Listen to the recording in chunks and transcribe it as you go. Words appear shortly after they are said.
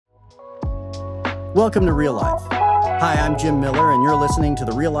Welcome to Real Life. Hi, I'm Jim Miller, and you're listening to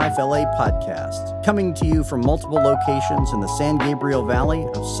the Real Life LA podcast, coming to you from multiple locations in the San Gabriel Valley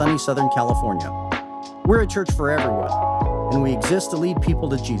of sunny Southern California. We're a church for everyone, and we exist to lead people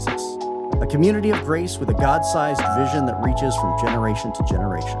to Jesus, a community of grace with a God-sized vision that reaches from generation to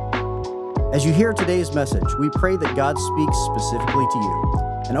generation. As you hear today's message, we pray that God speaks specifically to you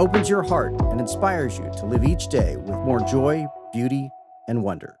and opens your heart and inspires you to live each day with more joy, beauty, and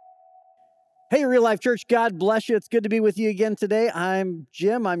wonder. Hey, Real Life Church, God bless you. It's good to be with you again today. I'm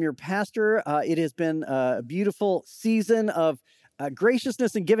Jim. I'm your pastor. It has been a beautiful season of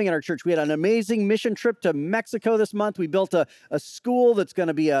graciousness and giving in our church. We had an amazing mission trip to Mexico this month. We built a school that's going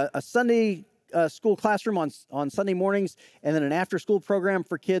to be a Sunday school classroom on Sunday mornings, and then an after-school program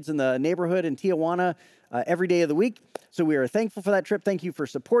for kids in the neighborhood in Tijuana every day of the week. So we are thankful for that trip. Thank you for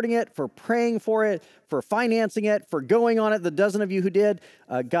supporting it, for praying for it, for financing it, for going on it, the dozen of you who did.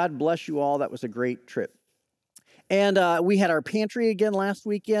 God bless you all. That was a great trip. And we had our pantry again last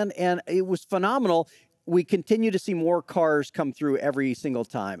weekend, and it was phenomenal. We continue to see more cars come through every single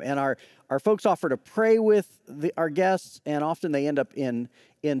time. And our folks offer to pray with our guests, and often they end up in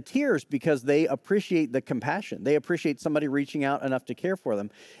tears because they appreciate the compassion. They appreciate somebody reaching out enough to care for them.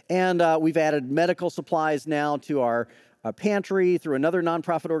 And we've added medical supplies now to our pantry through another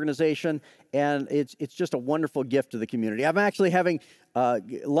nonprofit organization, and it's just a wonderful gift to the community. I'm actually having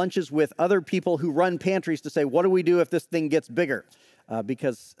lunches with other people who run pantries to say, what do we do if this thing gets bigger?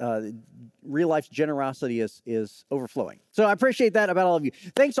 Because Real Life's generosity is overflowing. So I appreciate that about all of you.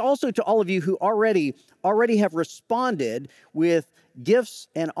 Thanks also to all of you who already have responded with gifts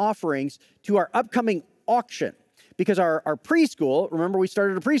and offerings to our upcoming auction. Because our preschool, remember we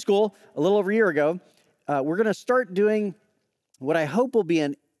started a preschool a little over a year ago, we're going to start doing what I hope will be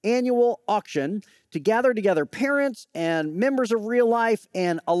an annual auction to gather together parents and members of Real Life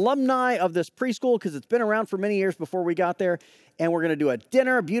and alumni of this preschool, because it's been around for many years before we got there. And we're going to do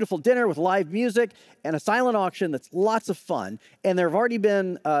a beautiful dinner with live music and a silent auction that's lots of fun. And there have already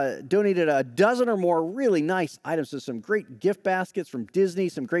been donated a dozen or more really nice items. So some great gift baskets from Disney,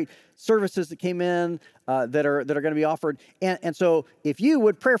 some great services that came in that are going to be offered. And so if you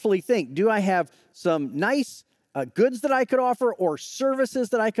would prayerfully think, do I have some nice goods that I could offer or services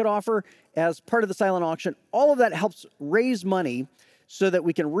that I could offer as part of the silent auction? All of that helps raise money so that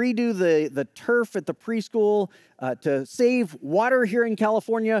we can redo the turf at the preschool, to save water here in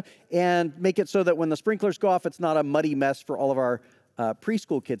California and make it so that when the sprinklers go off, it's not a muddy mess for all of our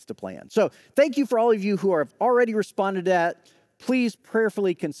preschool kids to play in. So thank you for all of you who have already responded to that. Please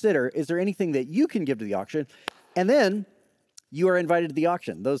prayerfully consider, is there anything that you can give to the auction? And then you are invited to the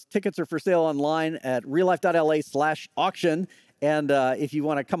auction. Those tickets are for sale online at reallife.la/auction. And if you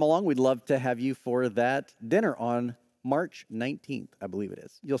want to come along, we'd love to have you for that dinner on March 19th, I believe it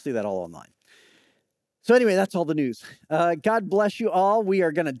is. You'll see that all online. So anyway, that's all the news. God bless you all. We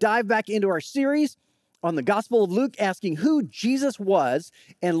are going to dive back into our series on the Gospel of Luke, asking who Jesus was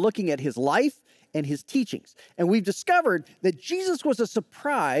and looking at his life and his teachings. And we've discovered that Jesus was a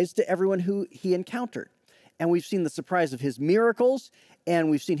surprise to everyone who he encountered. And we've seen the surprise of his miracles, and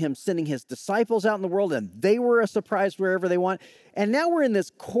we've seen him sending his disciples out in the world, and they were a surprise wherever they went. And now we're in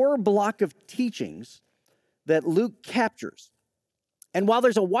this core block of teachings that Luke captures. And while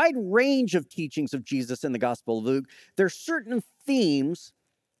there's a wide range of teachings of Jesus in the Gospel of Luke, there's certain themes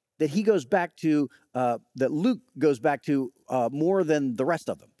that he goes back to, that Luke goes back to more than the rest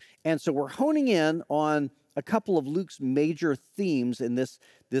of them. And so we're honing in on a couple of Luke's major themes in this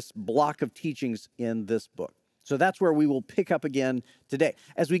block of teachings in this book. So that's where we will pick up again today.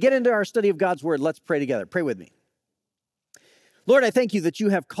 As we get into our study of God's Word, let's pray together. Pray with me. Lord, I thank you that you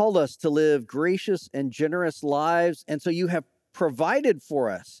have called us to live gracious and generous lives, and so you have provided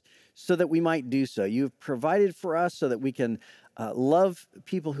for us so that we might do so. You've provided for us so that we can love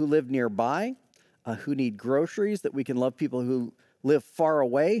people who live nearby, who need groceries, that we can love people who live far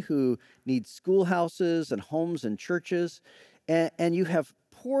away, who need schoolhouses and homes and churches. And you have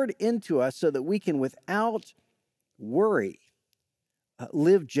poured into us so that we can, without worry,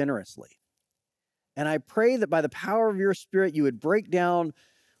 live generously. And I pray that by the power of your Spirit, you would break down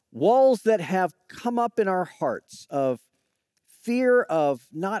walls that have come up in our hearts of fear of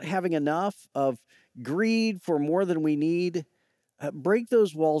not having enough, of greed for more than we need. Break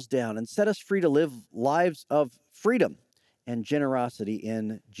those walls down and set us free to live lives of freedom and generosity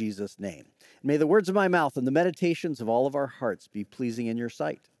in Jesus' name. May the words of my mouth and the meditations of all of our hearts be pleasing in your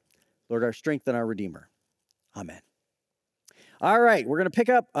sight. Lord, our strength and our Redeemer. Amen. All right, we're going to pick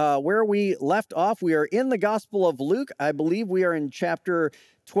up where we left off. We are in the Gospel of Luke. I believe we are in chapter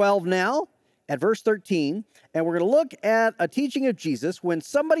 12 now. at verse 13, and we're going to look at a teaching of Jesus when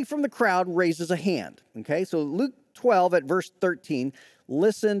somebody from the crowd raises a hand. Okay, so Luke 12 at verse 13,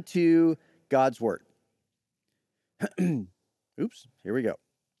 listen to God's word. Oops, here we go.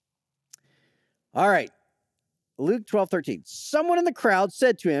 All right, Luke 12:13. Someone in the crowd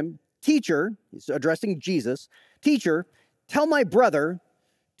said to him, "Teacher," he's addressing Jesus, "Teacher, tell my brother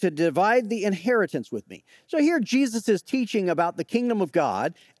to divide the inheritance with me." So here Jesus is teaching about the kingdom of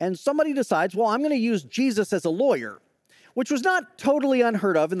God, and somebody decides, well, I'm going to use Jesus as a lawyer, which was not totally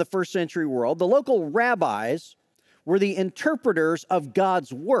unheard of in the first century world. The local rabbis were the interpreters of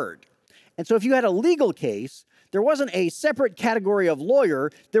God's word. And so if you had a legal case, there wasn't a separate category of lawyer.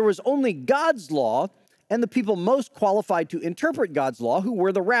 There was only God's law and the people most qualified to interpret God's law, who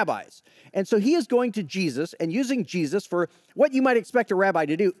were the rabbis. And so he is going to Jesus and using Jesus for what you might expect a rabbi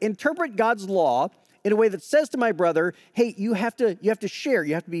to do, interpret God's law in a way that says to my brother, hey, you have to share,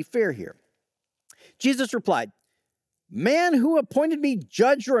 you have to be fair here. Jesus replied, "Man, who appointed me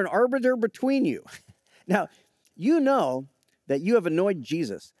judge or an arbiter between you?" Now, you know that you have annoyed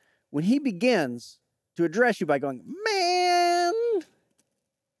Jesus when he begins to address you by going,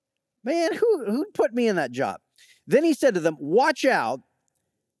 Man, who put me in that job? Then he said to them, "Watch out,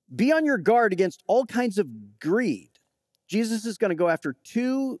 be on your guard against all kinds of greed." Jesus is going to go after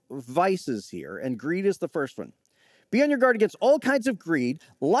two vices here, and greed is the first one. Be on your guard against all kinds of greed.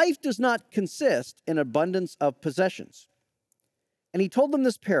 Life does not consist in abundance of possessions. And he told them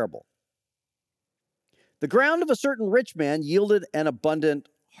this parable. The ground of a certain rich man yielded an abundant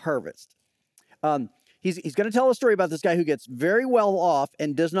harvest. He's going to tell a story about this guy who gets very well off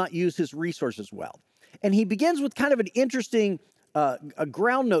and does not use his resources well. And he begins with kind of an interesting a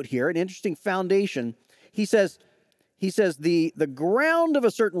ground note here, an interesting foundation. He says the ground of a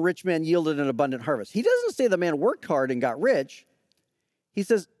certain rich man yielded an abundant harvest. He doesn't say the man worked hard and got rich. He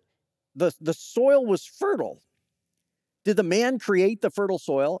says the soil was fertile. Did the man create the fertile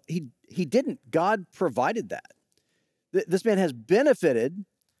soil? He didn't. God provided that. This man has benefited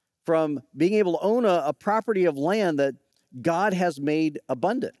from being able to own a property of land that God has made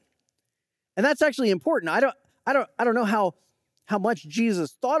abundant. And that's actually important. I don't know how much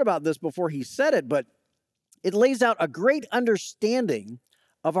Jesus thought about this before he said it, but it lays out a great understanding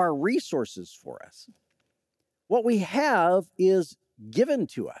of our resources for us. What we have is given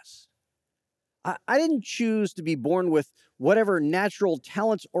to us. I didn't choose to be born with whatever natural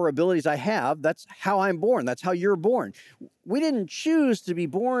talents or abilities I have. That's how I'm born. That's how you're born. We didn't choose to be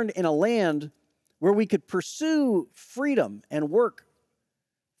born in a land where we could pursue freedom and work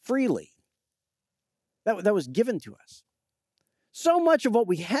freely. That was given to us. So much of what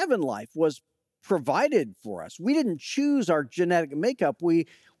we have in life was provided for us. We didn't choose our genetic makeup. We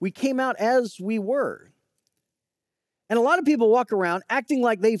came out as we were. And a lot of people walk around acting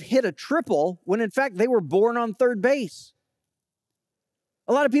like they've hit a triple when in fact they were born on third base.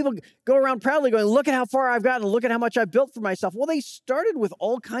 A lot of people go around proudly going, look at how far I've gotten, look at how much I've built for myself. Well, they started with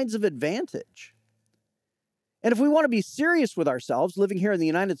all kinds of advantage. And if we want to be serious with ourselves, living here in the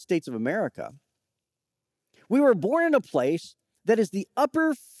United States of America, we were born in a place that is the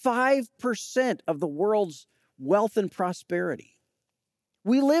upper 5% of the world's wealth and prosperity.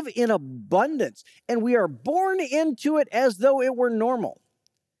 We live in abundance, and we are born into it as though it were normal.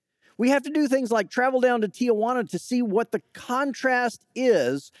 We have to do things like travel down to Tijuana to see what the contrast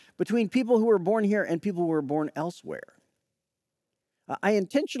is between people who were born here and people who were born elsewhere. I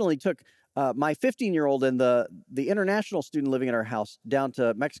intentionally took my 15-year-old and the international student living in our house down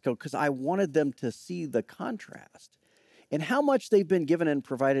to Mexico because I wanted them to see the contrast and how much they've been given and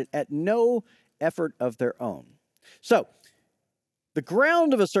provided at no effort of their own. So, the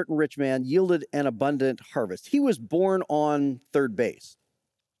ground of a certain rich man yielded an abundant harvest. He was born on third base.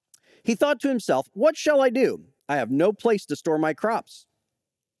 He thought to himself, what shall I do? I have no place to store my crops.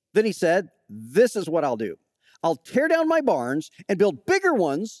 Then he said, this is what I'll do. I'll tear down my barns and build bigger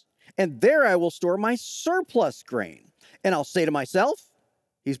ones, and there I will store my surplus grain. And I'll say to myself,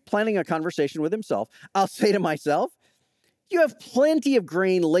 he's planning a conversation with himself. I'll say to myself, you have plenty of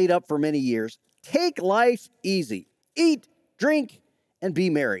grain laid up for many years. Take life easy. Eat, drink, and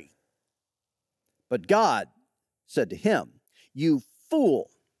be merry. But God said to him, you fool,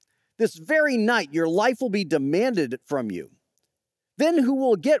 this very night your life will be demanded from you. Then who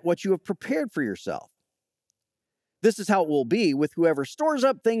will get what you have prepared for yourself? This is how it will be with whoever stores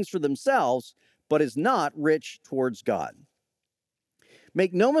up things for themselves, but is not rich towards God.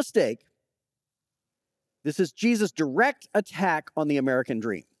 Make no mistake, this is Jesus' direct attack on the American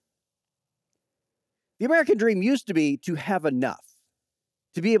dream. The American dream used to be to have enough,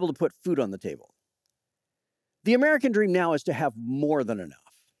 to be able to put food on the table. The American dream now is to have more than enough,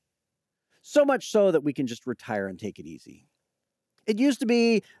 So much so that we can just retire and take it easy. It used to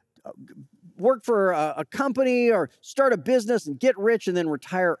be work for a company or start a business and get rich and then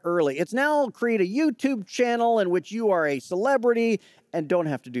retire early. It's now create a YouTube channel in which you are a celebrity and don't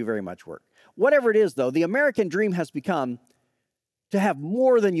have to do very much work. Whatever it is, though, the American dream has become to have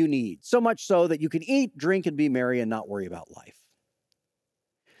more than you need, so much so that you can eat, drink, and be merry and not worry about life.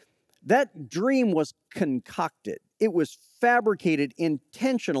 That dream was concocted. It was fabricated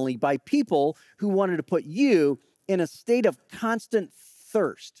intentionally by people who wanted to put you in a state of constant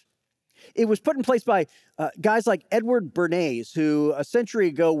thirst. It was put in place by guys like Edward Bernays, who a century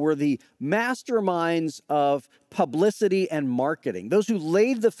ago were the masterminds of publicity and marketing, those who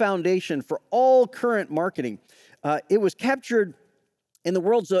laid the foundation for all current marketing. It was captured in the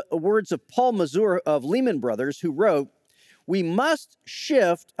words of Paul Mazur of Lehman Brothers, who wrote, "We must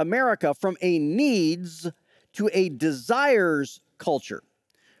shift America from a needs to a desires culture,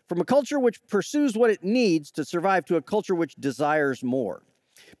 from a culture which pursues what it needs to survive to a culture which desires more.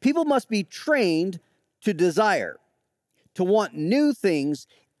 People must be trained to desire, to want new things,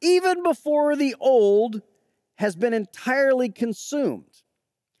 even before the old has been entirely consumed.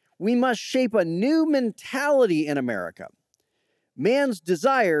 We must shape a new mentality in America. Man's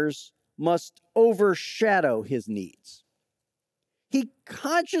desires must overshadow his needs." He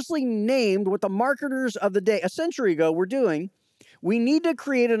consciously named what the marketers of the day, a century ago, were doing. We need to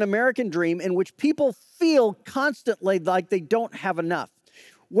create an American dream in which people feel constantly like they don't have enough,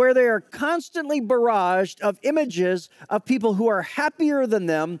 where they are constantly barraged of images of people who are happier than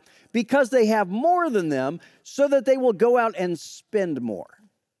them because they have more than them, so that they will go out and spend more.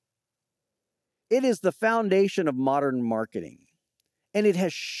 It is the foundation of modern marketing, and it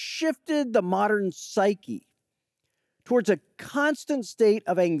has shifted the modern psyche towards a constant state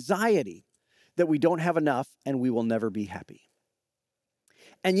of anxiety that we don't have enough and we will never be happy.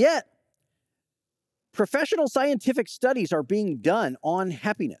 And yet, professional scientific studies are being done on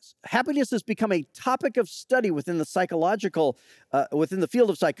happiness. Happiness has become a topic of study within the field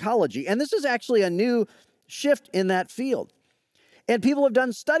of psychology. And this is actually a new shift in that field. And people have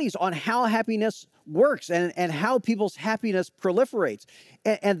done studies on how happiness works and how people's happiness proliferates.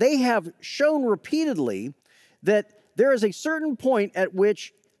 And they have shown repeatedly that there is a certain point at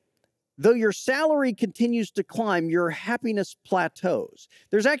which, though your salary continues to climb, your happiness plateaus.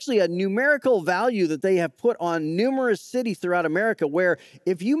 There's actually a numerical value that they have put on numerous cities throughout America where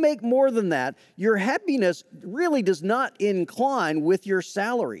if you make more than that, your happiness really does not incline with your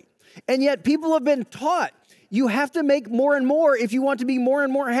salary. And yet people have been taught you have to make more and more if you want to be more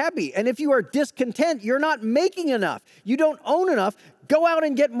and more happy. And if you are discontent, you're not making enough. You don't own enough. Go out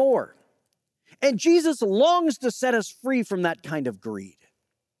and get more. And Jesus longs to set us free from that kind of greed.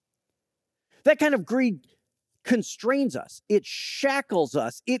 That kind of greed constrains us. It shackles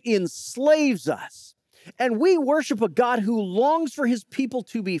us. It enslaves us. And we worship a God who longs for his people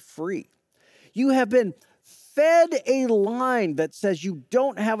to be free. You have been fed a line that says you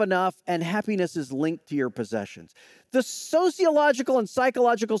don't have enough and happiness is linked to your possessions. The sociological and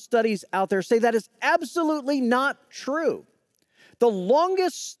psychological studies out there say that is absolutely not true. The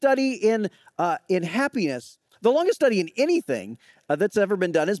longest study in happiness, the longest study in anything that's ever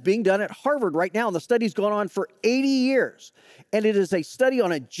been done is being done at Harvard right now. And the study's gone on for 80 years. And it is a study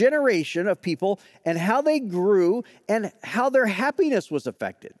on a generation of people and how they grew and how their happiness was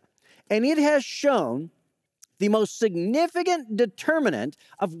affected. And it has shown the most significant determinant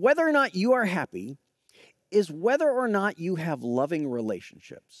of whether or not you are happy is whether or not you have loving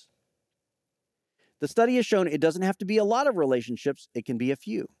relationships. The study has shown it doesn't have to be a lot of relationships, it can be a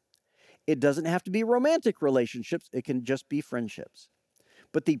few. It doesn't have to be romantic relationships, it can just be friendships.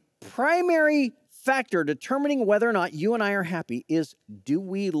 But the primary factor determining whether or not you and I are happy is, do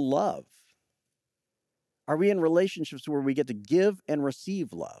we love? Are we in relationships where we get to give and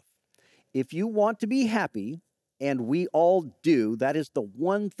receive love? If you want to be happy, and we all do, that is the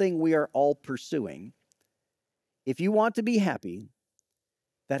one thing we are all pursuing. If you want to be happy,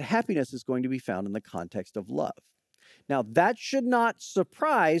 that happiness is going to be found in the context of love. Now, that should not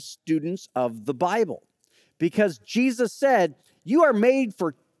surprise students of the Bible, because Jesus said, you are made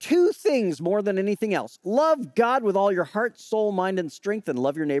for two things more than anything else. Love God with all your heart, soul, mind, and strength, and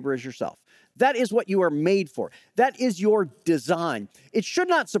love your neighbor as yourself. That is what you are made for. That is your design. It should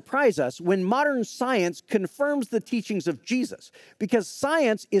not surprise us when modern science confirms the teachings of Jesus, because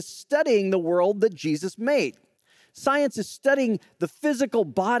science is studying the world that Jesus made. Science is studying the physical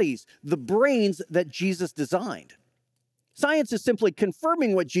bodies, the brains that Jesus designed. Science is simply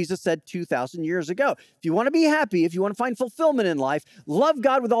confirming what Jesus said 2,000 years ago. If you want to be happy, if you want to find fulfillment in life, love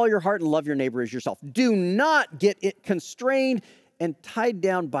God with all your heart and love your neighbor as yourself. Do not get it constrained and tied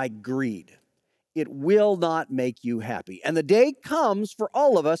down by greed. It will not make you happy. And the day comes for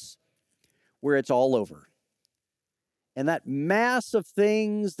all of us where it's all over. And that mass of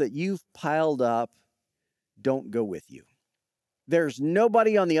things that you've piled up don't go with you. There's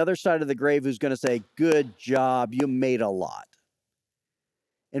nobody on the other side of the grave who's going to say, good job, you made a lot.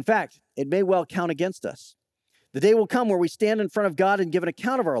 In fact, it may well count against us. The day will come where we stand in front of God and give an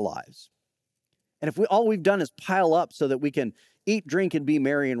account of our lives. And if all we've done is pile up so that we can eat, drink, and be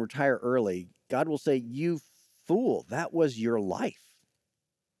merry and retire early, God will say, you fool, that was your life.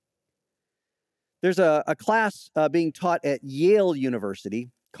 There's a class being taught at Yale University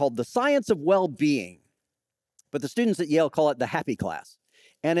called The Science of Well-Being, but the students at Yale call it the Happy Class.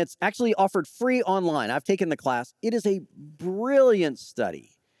 And it's actually offered free online. I've taken the class. It is a brilliant study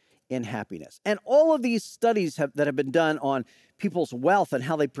in happiness. And all of these studies that have been done on people's wealth and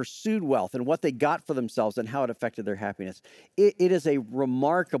how they pursued wealth and what they got for themselves and how it affected their happiness. It is a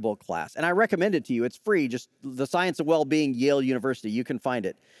remarkable class. And I recommend it to you. It's free. Just The Science of Well-Being, Yale University. You can find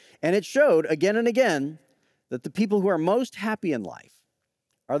it. And it showed again and again that the people who are most happy in life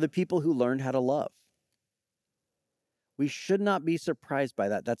are the people who learned how to love. We should not be surprised by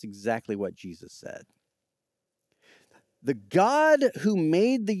that. That's exactly what Jesus said. The God who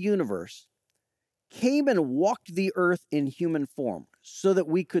made the universe came and walked the earth in human form so that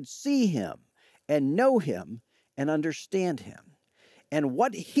we could see him and know him and understand him. And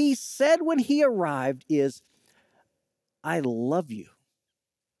what he said when he arrived is, I love you.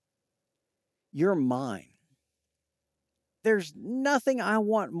 You're mine. There's nothing I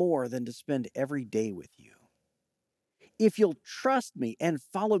want more than to spend every day with you. If you'll trust me and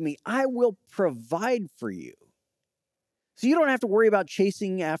follow me, I will provide for you. So you don't have to worry about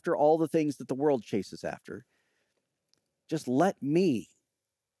chasing after all the things that the world chases after. Just let me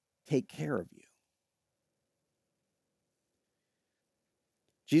take care of you.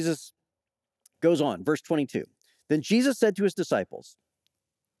 Jesus goes on, verse 22. Then Jesus said to his disciples,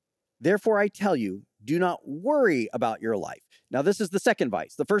 therefore I tell you, do not worry about your life. Now this is the second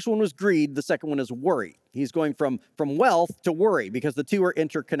vice. The first one was greed. The second one is worry. He's going from wealth to worry because the two are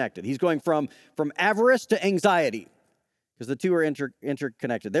interconnected. He's going from avarice to anxiety because the two are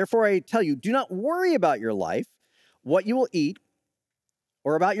interconnected. Therefore I tell you, do not worry about your life, what you will eat,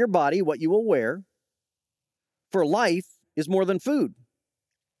 or about your body, what you will wear. For life is more than food,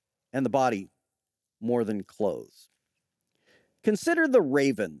 and the body more than clothes. Consider the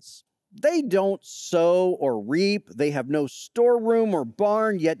ravens. They don't sow or reap. They have no storeroom or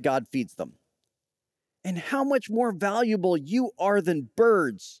barn, yet God feeds them. And how much more valuable you are than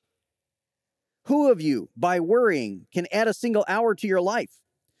birds. Who of you, by worrying, can add a single hour to your life?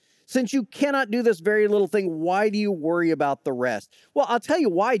 Since you cannot do this very little thing, why do you worry about the rest? Well, I'll tell you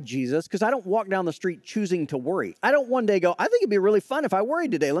why, Jesus, because I don't walk down the street choosing to worry. I don't one day go, I think it'd be really fun if I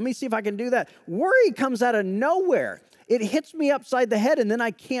worried today. Let me see if I can do that. Worry comes out of nowhere. It hits me upside the head, and then I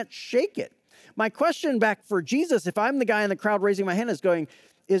can't shake it. My question back for Jesus, if I'm the guy in the crowd raising my hand,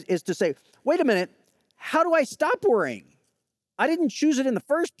 is to say, wait a minute, how do I stop worrying? I didn't choose it in the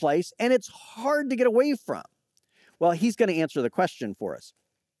first place, and it's hard to get away from. Well, he's going to answer the question for us.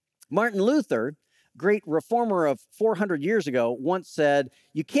 Martin Luther, great reformer of 400 years ago, once said,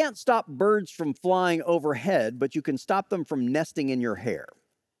 you can't stop birds from flying overhead, but you can stop them from nesting in your hair.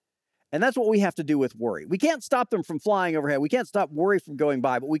 And that's what we have to do with worry. We can't stop them from flying overhead. We can't stop worry from going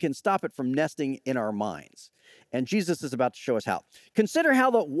by, but we can stop it from nesting in our minds. And Jesus is about to show us how. Consider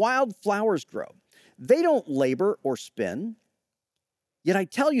how the wild flowers grow. They don't labor or spin. Yet I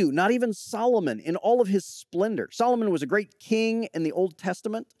tell you, not even Solomon in all of his splendor. Solomon was a great king in the Old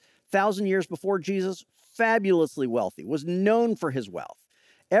Testament, 1,000 years before Jesus, fabulously wealthy, was known for his wealth.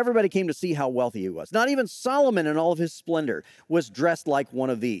 Everybody came to see how wealthy he was. Not even Solomon in all of his splendor was dressed like one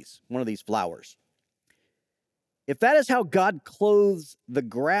of these flowers. If that is how God clothes the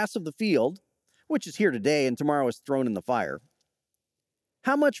grass of the field, which is here today and tomorrow is thrown in the fire,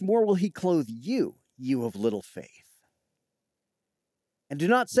 how much more will he clothe you, you of little faith? And do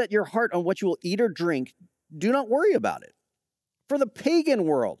not set your heart on what you will eat or drink. Do not worry about it. For the pagan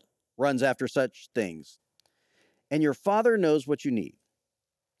world runs after such things, and your Father knows what you need.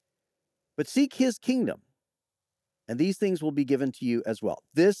 But seek his kingdom, and these things will be given to you as well.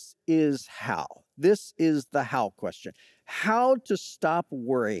 This is how. This is the how question. How to stop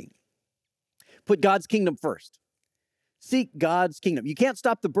worrying. Put God's kingdom first. Seek God's kingdom. You can't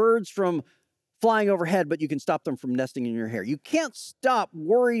stop the birds from flying overhead, but you can stop them from nesting in your hair. You can't stop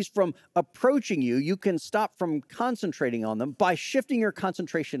worries from approaching you. You can stop from concentrating on them by shifting your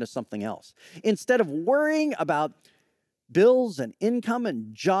concentration to something else. Instead of worrying about bills and income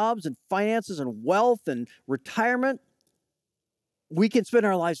and jobs and finances and wealth and retirement, we can spend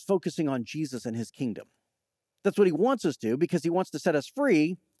our lives focusing on Jesus and his kingdom. That's what he wants us to, because he wants to set us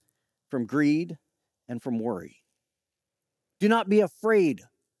free from greed and from worry. Do not be afraid,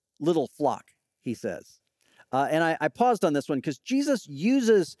 little flock, he says. And I paused on this one because Jesus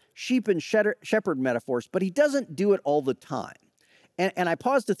uses sheep and shepherd metaphors, but he doesn't do it all the time. And I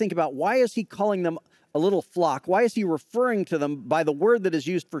paused to think about, why is he calling them a little flock? Why is he referring to them by the word that is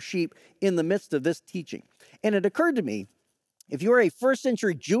used for sheep in the midst of this teaching? And it occurred to me, if you're a first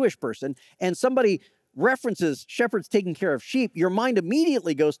century Jewish person and somebody references shepherds taking care of sheep, your mind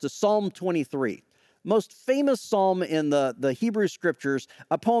immediately goes to Psalm 23. Most famous psalm in the Hebrew scriptures,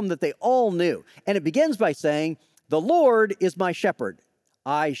 a poem that they all knew. And it begins by saying, "The Lord is my shepherd.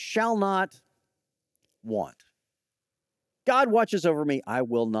 I shall not want. God watches over me. I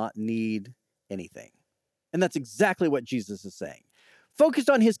will not need anything." And that's exactly what Jesus is saying. Focus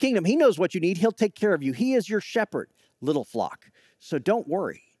on his kingdom. He knows what you need. He'll take care of you. He is your shepherd, little flock. So don't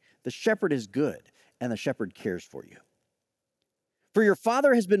worry. The shepherd is good, and the shepherd cares for you. For your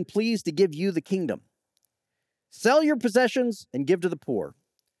Father has been pleased to give you the kingdom. Sell your possessions and give to the poor.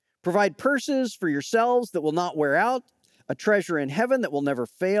 Provide purses for yourselves that will not wear out, a treasure in heaven that will never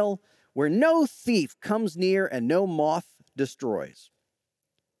fail, where no thief comes near and no moth destroys.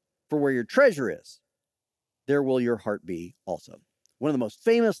 For where your treasure is, there will your heart be also. One of the most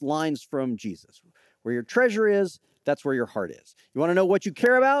famous lines from Jesus. Where your treasure is, that's where your heart is. You want to know what you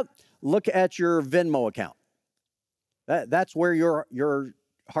care about? Look at your Venmo account. That's where your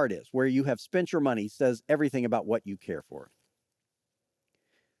heart is. Where you have spent your money says everything about what you care for.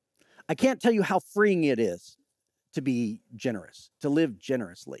 I can't tell you how freeing it is to be generous, to live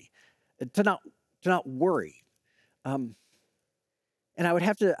generously, to not worry. And I would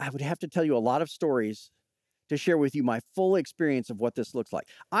have to tell you a lot of stories to share with you my full experience of what this looks like.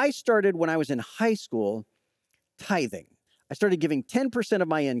 I started when I was in high school tithing. I started giving 10% of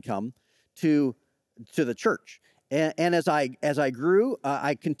my income to the church. And as I grew,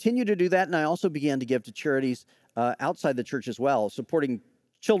 I continued to do that, and I also began to give to charities outside the church as well, supporting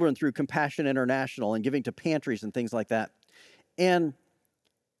children through Compassion International and giving to pantries and things like that. And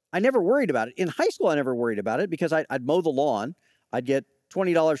I never worried about it. In high school, I never worried about it because I'd mow the lawn. I'd get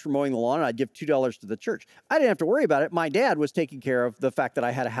 $20 for mowing the lawn, and I'd give $2 to the church. I didn't have to worry about it. My dad was taking care of the fact that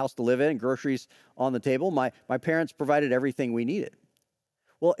I had a house to live in, groceries on the table. My parents provided everything we needed.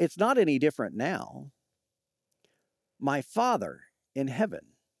 Well, it's not any different now. My Father in heaven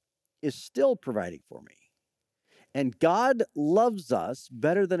is still providing for me. And God loves us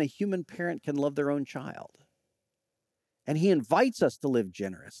better than a human parent can love their own child. And he invites us to live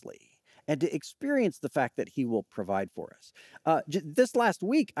generously and to experience the fact that he will provide for us. This last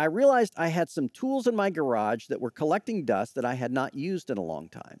week, I realized I had some tools in my garage that were collecting dust that I had not used in a long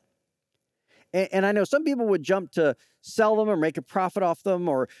time. And I know some people would jump to sell them or make a profit off them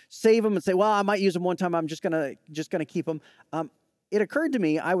or save them and say, well, I might use them one time. I'm just gonna keep them. It occurred to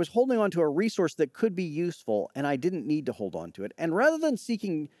me I was holding on to a resource that could be useful, and I didn't need to hold on to it. And rather than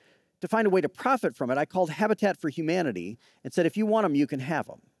seeking to find a way to profit from it, I called Habitat for Humanity and said, if you want them, you can have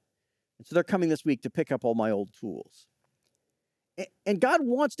them. And so they're coming this week to pick up all my old tools. And God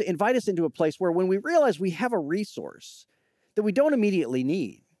wants to invite us into a place where when we realize we have a resource that we don't immediately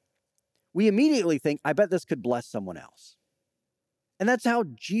need, we immediately think, I bet this could bless someone else. And that's how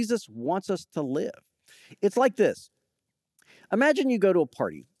Jesus wants us to live. It's like this. Imagine you go to a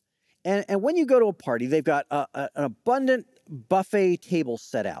party. And when you go to a party, they've got an abundant buffet table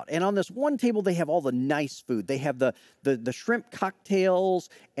set out. And on this one table, they have all the nice food. They have the shrimp cocktails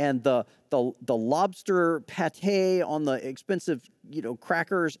and the lobster pate on the expensive,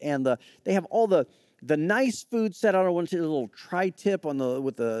 crackers. And they have all the nice food set out on one little tri-tip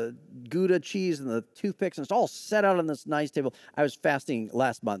with the Gouda cheese and the toothpicks, and it's all set out on this nice table. I was fasting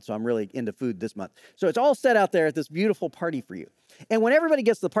last month, so I'm really into food this month. So it's all set out there at this beautiful party for you. And when everybody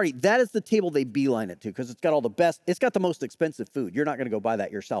gets to the party, that is the table they beeline it to because it's got the most expensive food. You're not going to go buy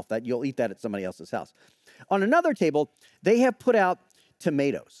that yourself. You'll eat that at somebody else's house. On another table, they have put out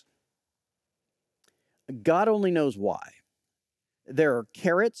tomatoes. God only knows why. There are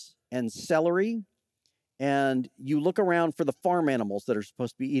carrots and celery. And you look around for the farm animals that are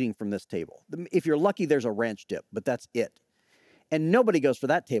supposed to be eating from this table. If you're lucky, there's a ranch dip, but that's it. And nobody goes for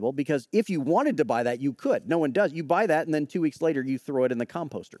that table because if you wanted to buy that, you could. No one does. You buy that, and then 2 weeks later, you throw it in the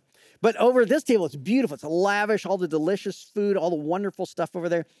composter. But over this table, it's beautiful. It's lavish, all the delicious food, all the wonderful stuff over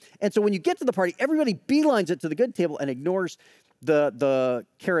there. And so when you get to the party, everybody beelines it to the good table and ignores the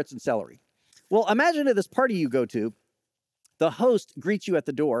carrots and celery. Well, imagine at this party you go to, the host greets you at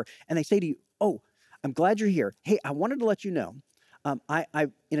the door, and they say to you, oh, I'm glad you're here. Hey, I wanted to let you know, I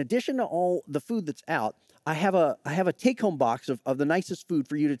in addition to all the food that's out, I have a take-home box of the nicest food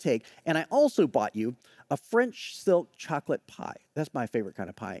for you to take, and I also bought you a French silk chocolate pie. That's my favorite kind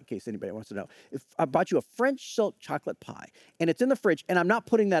of pie, in case anybody wants to know. I bought you a French silk chocolate pie, and it's in the fridge, and I'm not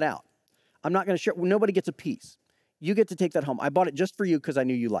putting that out. I'm not going to share. Nobody gets a piece. You get to take that home. I bought it just for you because I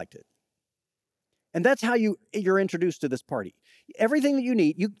knew you liked it. And that's how you're introduced to this party. Everything that you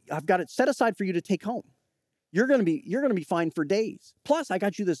need, I've got it set aside for you to take home. You're going to be fine for days. Plus, I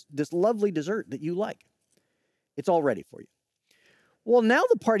got you this lovely dessert that you like. It's all ready for you. Well, now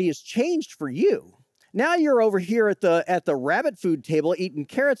the party has changed for you. Now you're over here at the rabbit food table eating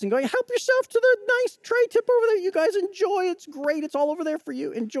carrots and going, help yourself to the nice tray tip over there. You guys enjoy. It's great. It's all over there for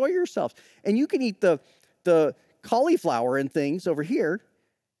you. Enjoy yourself. And you can eat the cauliflower and things over here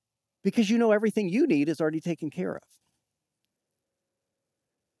because you know everything you need is already taken care of.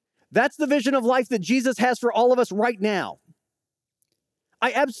 That's the vision of life that Jesus has for all of us right now.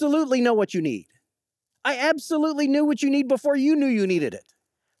 I absolutely know what you need. I absolutely knew what you need before you knew you needed it.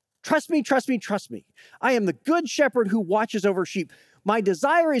 Trust me, trust me, trust me. I am the good shepherd who watches over sheep. My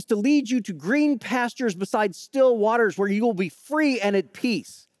desire is to lead you to green pastures beside still waters where you will be free and at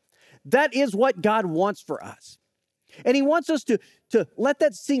peace. That is what God wants for us. And he wants us to let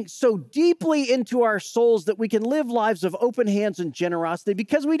that sink so deeply into our souls that we can live lives of open hands and generosity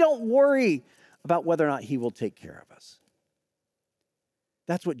because we don't worry about whether or not he will take care of us.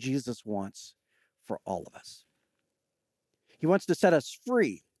 That's what Jesus wants for all of us. He wants to set us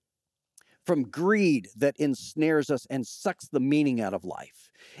free from greed that ensnares us and sucks the meaning out of life,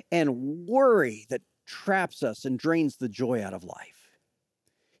 and worry that traps us and drains the joy out of life.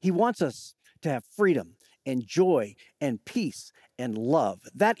 He wants us to have freedom and joy and peace and love.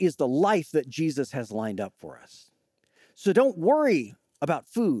 That is the life that Jesus has lined up for us. So don't worry about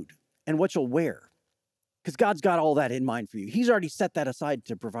food and what you'll wear, because God's got all that in mind for you. He's already set that aside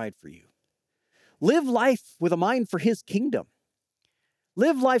to provide for you. Live life with a mind for his kingdom.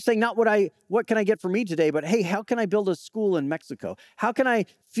 Live life saying not what can I get for me today, but hey, how can I build a school in Mexico? How can I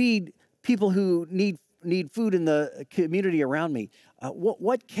feed people who need food in the community around me?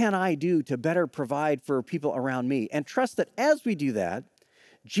 What can I do to better provide for people around me? And trust that as we do that,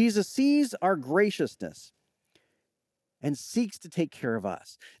 Jesus sees our graciousness and seeks to take care of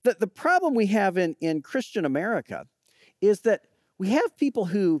us. The problem we have in Christian America is that we have people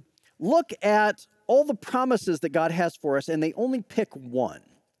who look at all the promises that God has for us, and they only pick one.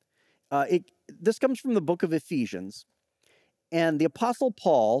 This comes from the book of Ephesians, and the Apostle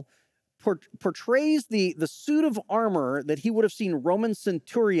Paul portrays the suit of armor that he would have seen Roman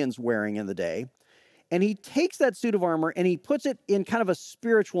centurions wearing in the day, and he takes that suit of armor and he puts it in kind of a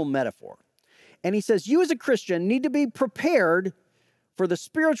spiritual metaphor. And he says, you as a Christian need to be prepared for the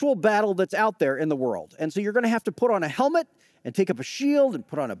spiritual battle that's out there in the world. And so you're going to have to put on a helmet and take up a shield and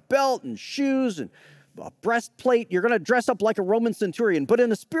put on a belt and shoes and a breastplate. You're going to dress up like a Roman centurion, but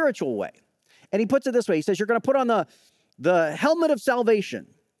in a spiritual way. And he puts it this way. He says, you're going to put on the helmet of salvation,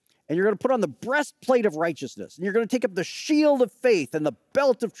 and you're going to put on the breastplate of righteousness, and you're going to take up the shield of faith and the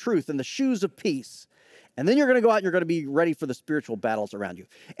belt of truth and the shoes of peace. And then you're going to go out and you're going to be ready for the spiritual battles around you.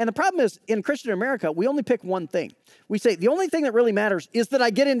 And the problem is, in Christian America, we only pick one thing. We say, the only thing that really matters is that I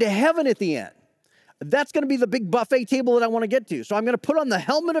get into heaven at the end. That's going to be the big buffet table that I want to get to. So I'm going to put on the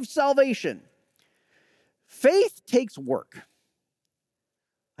helmet of salvation. Faith takes work.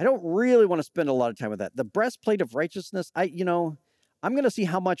 I don't really want to spend a lot of time with that. The breastplate of righteousness, I'm going to see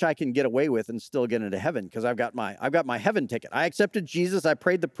how much I can get away with and still get into heaven because I've got my heaven ticket. I accepted Jesus. I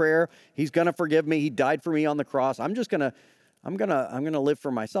prayed the prayer. He's going to forgive me. He died for me on the cross. I'm going to live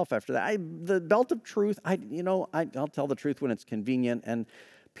for myself after that. The belt of truth, I'll tell the truth when it's convenient, and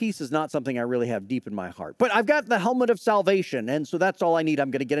peace is not something I really have deep in my heart. But I've got the helmet of salvation, and so that's all I need.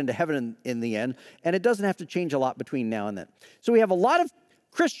 I'm going to get into heaven in the end, and it doesn't have to change a lot between now and then. So we have a lot of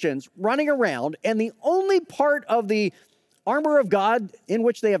Christians running around, and the only part of the armor of God in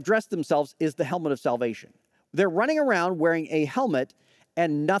which they have dressed themselves is the helmet of salvation. They're running around wearing a helmet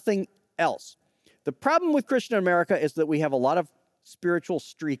and nothing else. The problem with Christian America is that we have a lot of spiritual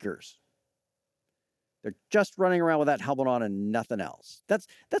streakers. They're just running around with that helmet on and nothing else. That's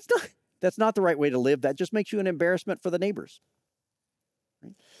not the right way to live. That just makes you an embarrassment for the neighbors.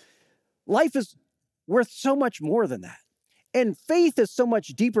 Right? Life is worth so much more than that. And faith is so much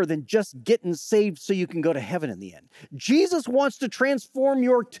deeper than just getting saved so you can go to heaven in the end. Jesus wants to transform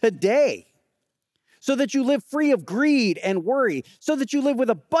your today so that you live free of greed and worry, so that you live with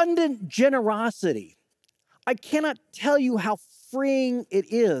abundant generosity. I cannot tell you how freeing it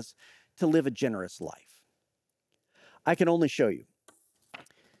is to live a generous life. I can only show you.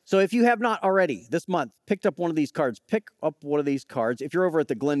 So if you have not already this month picked up one of these cards, pick up one of these cards. If you're over at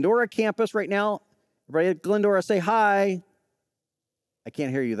the Glendora campus right now, Everybody at Glendora, say hi. I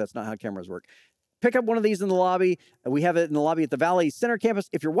can't hear you. That's not how cameras work. Pick up one of these in the lobby. We have it in the lobby at the Valley Center campus.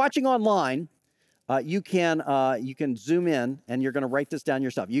 If you're watching online, you can zoom in, and you're going to write this down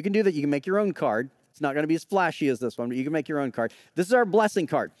yourself. You can do that. You can make your own card. It's not going to be as flashy as this one, but you can make your own card. This is our blessing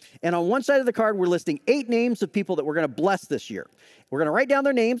card. And on one side of the card, we're listing 8 names of people that we're going to bless this year. We're going to write down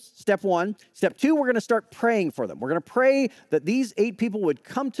their names, step 1. Step 2, we're going to start praying for them. We're going to pray that these 8 people would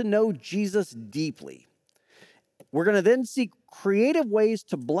come to know Jesus deeply. We're going to then seek creative ways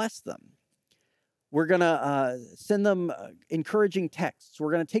to bless them. We're going to send them encouraging texts.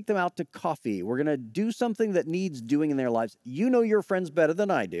 We're going to take them out to coffee. We're going to do something that needs doing in their lives. You know your friends better than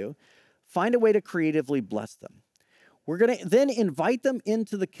I do. Find a way to creatively bless them. We're going to then invite them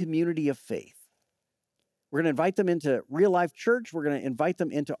into the community of faith. We're going to invite them into Real Life Church. We're going to invite them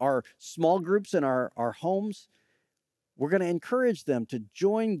into our small groups in our homes. We're going to encourage them to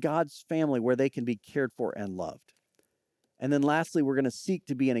join God's family where they can be cared for and loved. And then lastly, we're going to seek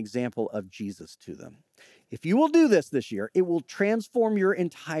to be an example of Jesus to them. If you will do this year, it will transform your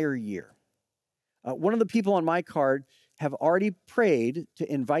entire year. One of the people on my card have already prayed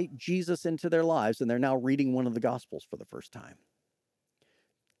to invite Jesus into their lives, and they're now reading one of the Gospels for the first time.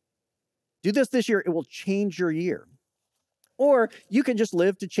 Do this year, it will change your year. Or you can just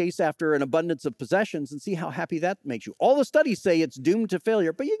live to chase after an abundance of possessions and see how happy that makes you. All the studies say it's doomed to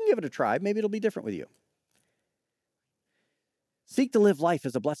failure, but you can give it a try. Maybe it'll be different with you. Seek to live life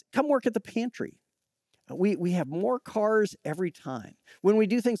as a blessing. Come work at the pantry. We have more cars every time. When we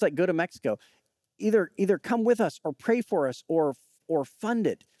do things like go to Mexico, either come with us or pray for us or fund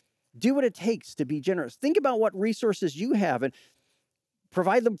it. Do what it takes to be generous. Think about what resources you have and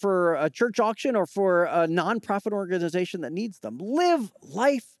provide them for a church auction or for a nonprofit organization that needs them. Live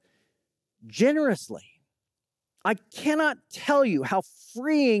life generously. I cannot tell you how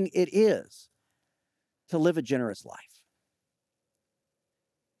freeing it is to live a generous life.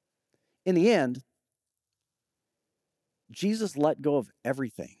 In the end, Jesus let go of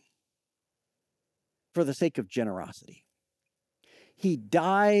everything for the sake of generosity. He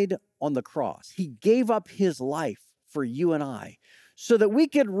died on the cross. He gave up his life for you and I so that we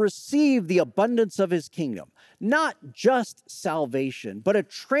could receive the abundance of his kingdom. Not just salvation, but a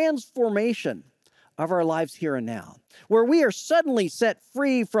transformation of our lives here and now, where we are suddenly set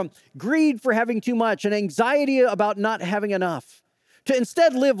free from greed for having too much and anxiety about not having enough, to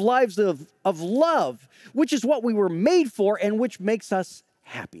instead live lives of love, which is what we were made for and which makes us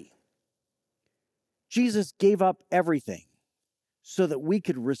happy. Jesus gave up everything so that we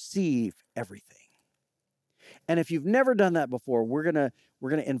could receive everything. And if you've never done that before, we're gonna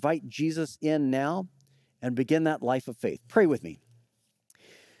invite Jesus in now and begin that life of faith. Pray with me.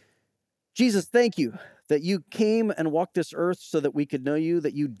 Jesus, thank you that you came and walked this earth so that we could know you,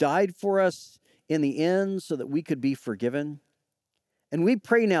 that you died for us in the end so that we could be forgiven. And we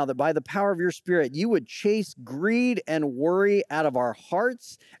pray now that by the power of your Spirit, you would chase greed and worry out of our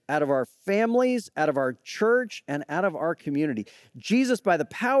hearts, out of our families, out of our church, and out of our community. Jesus, by the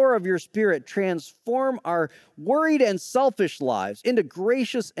power of your Spirit, transform our worried and selfish lives into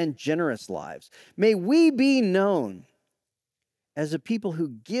gracious and generous lives. May we be known as a people who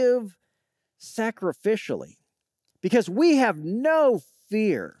give sacrificially, because we have no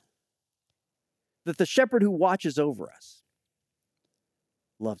fear that the shepherd who watches over us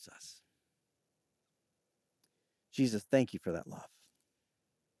loves us. Jesus, thank you for that love.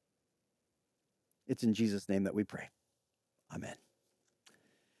 It's in Jesus' name that we pray. Amen.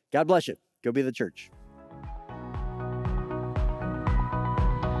 God bless you. Go be the church.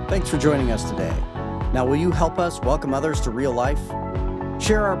 Thanks for joining us today. Now, will you help us welcome others to Real Life?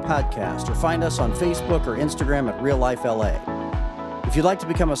 Share our podcast or find us on Facebook or Instagram at Real Life LA. If you'd like to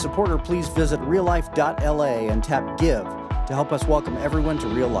become a supporter, please visit reallife.la and tap Give to help us welcome everyone to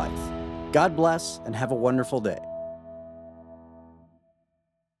Real Life. God bless and have a wonderful day.